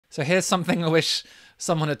So here's something I wish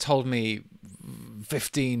someone had told me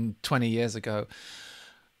 15, 20 years ago.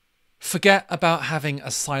 Forget about having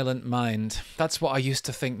a silent mind. That's what I used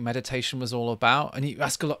to think meditation was all about. And you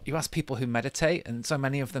ask people who meditate, and so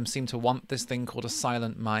many of them seem to want this thing called a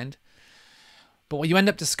silent mind. But what you end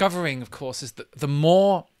up discovering, of course, is that the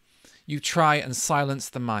more you try and silence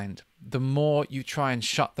the mind, the more you try and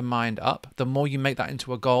shut the mind up, the more you make that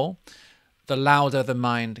into a goal, the louder the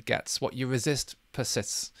mind gets. What you resist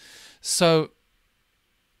persists. So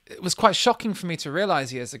it was quite shocking for me to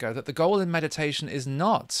realize years ago that the goal in meditation is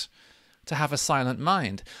not to have a silent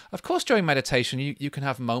mind. Of course, during meditation, you can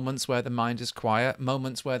have moments where the mind is quiet,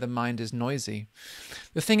 moments where the mind is noisy.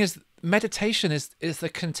 The thing is, meditation is the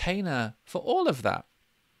container for all of that.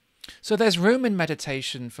 So there's room in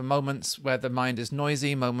meditation for moments where the mind is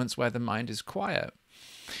noisy, moments where the mind is quiet.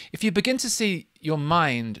 If you begin to see your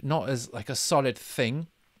mind not as like a solid thing,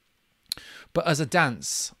 but as a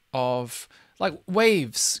dance of like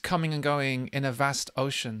waves coming and going in a vast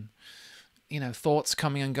ocean, you know, thoughts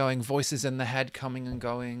coming and going, voices in the head coming and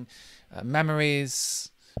going,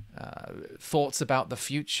 memories, thoughts about the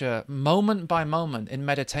future, moment by moment in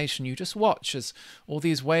meditation, you just watch as all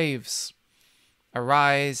these waves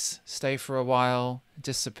arise, stay for a while,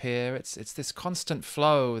 disappear. It's this constant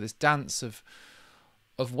flow, this dance of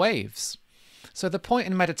waves. So the point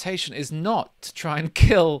in meditation is not to try and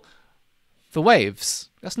kill the waves.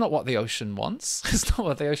 That's not what the ocean wants. It's not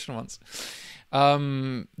what the ocean wants.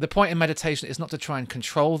 The point in meditation is not to try and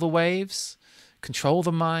control the waves, control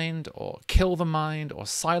the mind, or kill the mind, or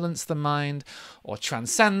silence the mind, or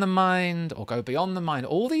transcend the mind, or go beyond the mind.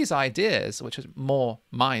 All these ideas, which is more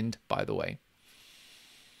mind, by the way.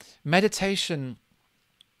 Meditation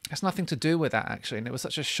has nothing to do with that, actually. And it was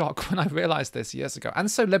such a shock when I realized this years ago,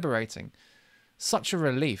 and so liberating, such a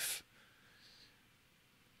relief.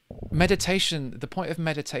 Meditation, the point of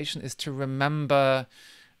meditation is to remember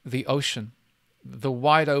the ocean, the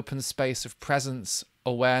wide open space of presence,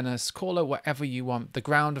 awareness, call it whatever you want, the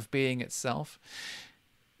ground of being itself,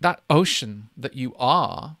 that ocean that you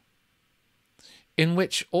are, in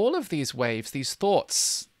which all of these waves, these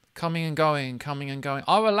thoughts coming and going,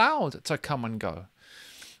 are allowed to come and go.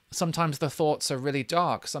 Sometimes the thoughts are really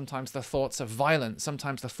dark, sometimes the thoughts are violent,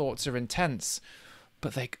 sometimes the thoughts are intense,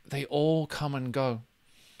 but they all come and go.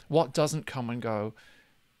 What doesn't come and go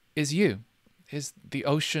is you, is the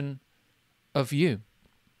ocean of you.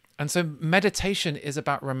 And so meditation is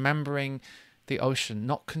about remembering the ocean,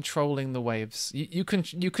 not controlling the waves. You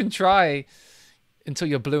can try until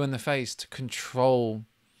you're blue in the face to control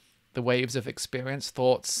the waves of experience,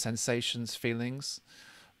 thoughts, sensations, feelings.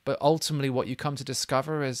 But ultimately what you come to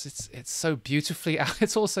discover is it's so beautifully out,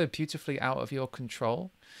 it's also beautifully out of your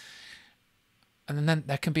control. And then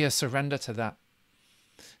there can be a surrender to that.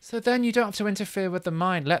 So then you don't have to interfere with the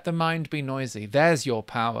mind. Let the mind be noisy. There's your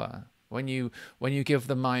power. When you give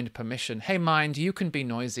the mind permission, hey mind, you can be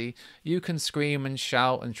noisy. You can scream and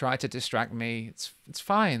shout and try to distract me. It's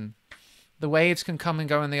fine. The waves can come and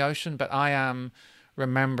go in the ocean, but I am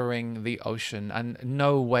remembering the ocean, and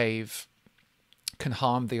no wave can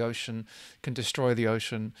harm the ocean, can destroy the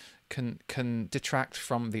ocean, can detract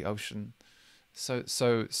from the ocean. So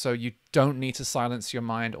you don't need to silence your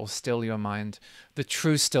mind or still your mind. The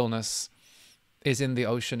true stillness is in the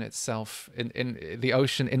ocean itself, in the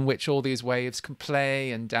ocean in which all these waves can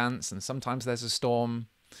play and dance, and sometimes there's a storm.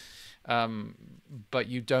 But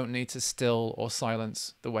you don't need to still or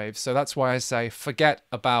silence the waves. So that's why I say forget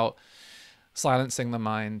about silencing the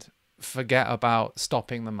mind. Forget about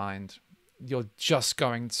stopping the mind. You're just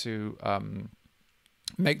going to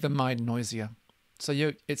make the mind noisier.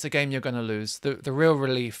 So it's a game you're going to lose. The real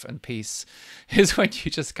relief and peace is when you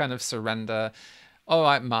just kind of surrender. All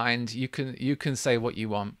right, mind, you can say what you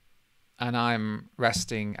want, and I'm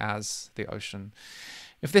resting as the ocean.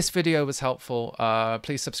 If this video was helpful,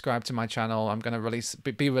 please subscribe to my channel. I'm going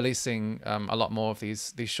to be releasing a lot more of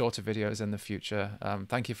these shorter videos in the future.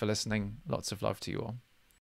 Thank you for listening. Lots of love to you all.